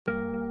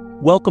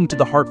Welcome to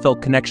the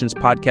Heartfelt Connections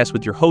podcast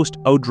with your host,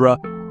 Oudra.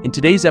 In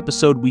today's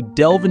episode, we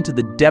delve into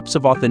the depths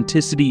of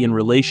authenticity in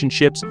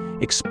relationships,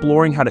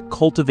 exploring how to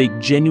cultivate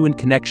genuine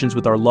connections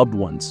with our loved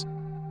ones.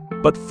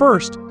 But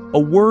first, a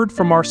word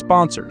from our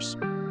sponsors.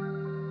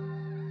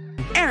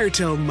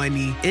 Airtel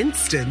Money,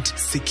 instant,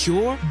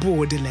 secure,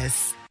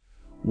 borderless.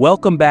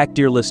 Welcome back,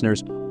 dear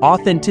listeners.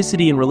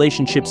 Authenticity in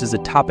relationships is a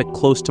topic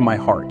close to my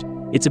heart.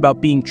 It's about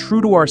being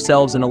true to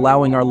ourselves and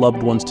allowing our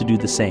loved ones to do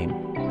the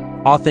same.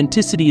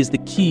 Authenticity is the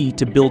key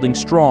to building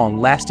strong,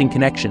 lasting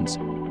connections.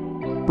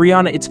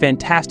 Brianah, it's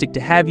fantastic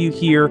to have you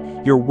here.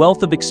 Your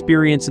wealth of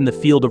experience in the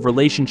field of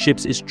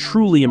relationships is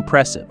truly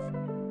impressive.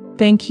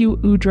 Thank you,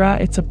 Oudra.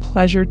 It's a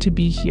pleasure to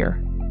be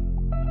here.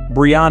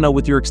 Brianah,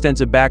 with your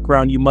extensive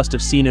background, you must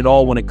have seen it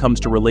all when it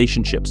comes to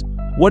relationships.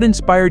 What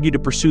inspired you to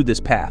pursue this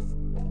path?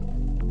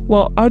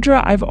 Well,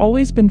 Oudra, I've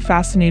always been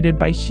fascinated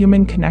by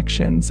human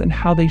connections and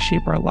how they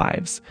shape our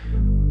lives.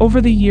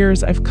 Over the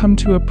years, I've come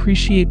to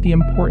appreciate the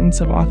importance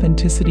of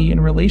authenticity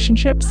in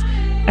relationships,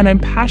 and I'm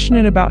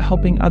passionate about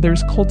helping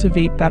others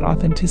cultivate that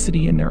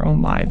authenticity in their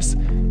own lives.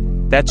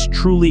 That's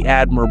truly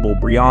admirable,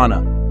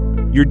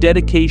 Brianah. Your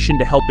dedication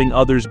to helping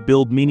others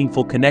build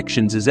meaningful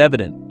connections is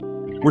evident.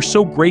 We're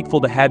so grateful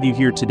to have you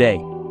here today.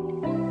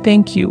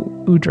 Thank you,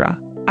 Oudra.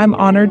 I'm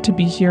honored to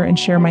be here and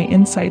share my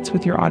insights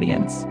with your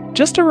audience.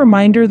 Just a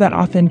reminder that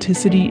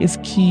authenticity is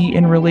key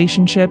in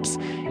relationships.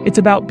 It's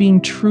about being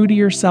true to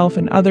yourself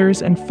and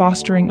others and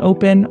fostering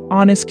open,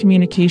 honest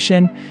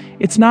communication.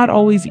 It's not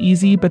always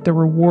easy, but the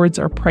rewards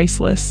are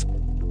priceless.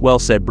 Well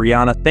said,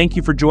 Brianah. Thank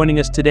you for joining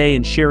us today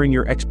and sharing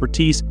your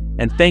expertise.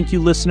 And thank you,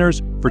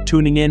 listeners, for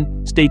tuning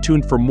in. Stay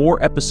tuned for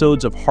more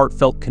episodes of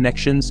Heartfelt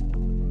Connections.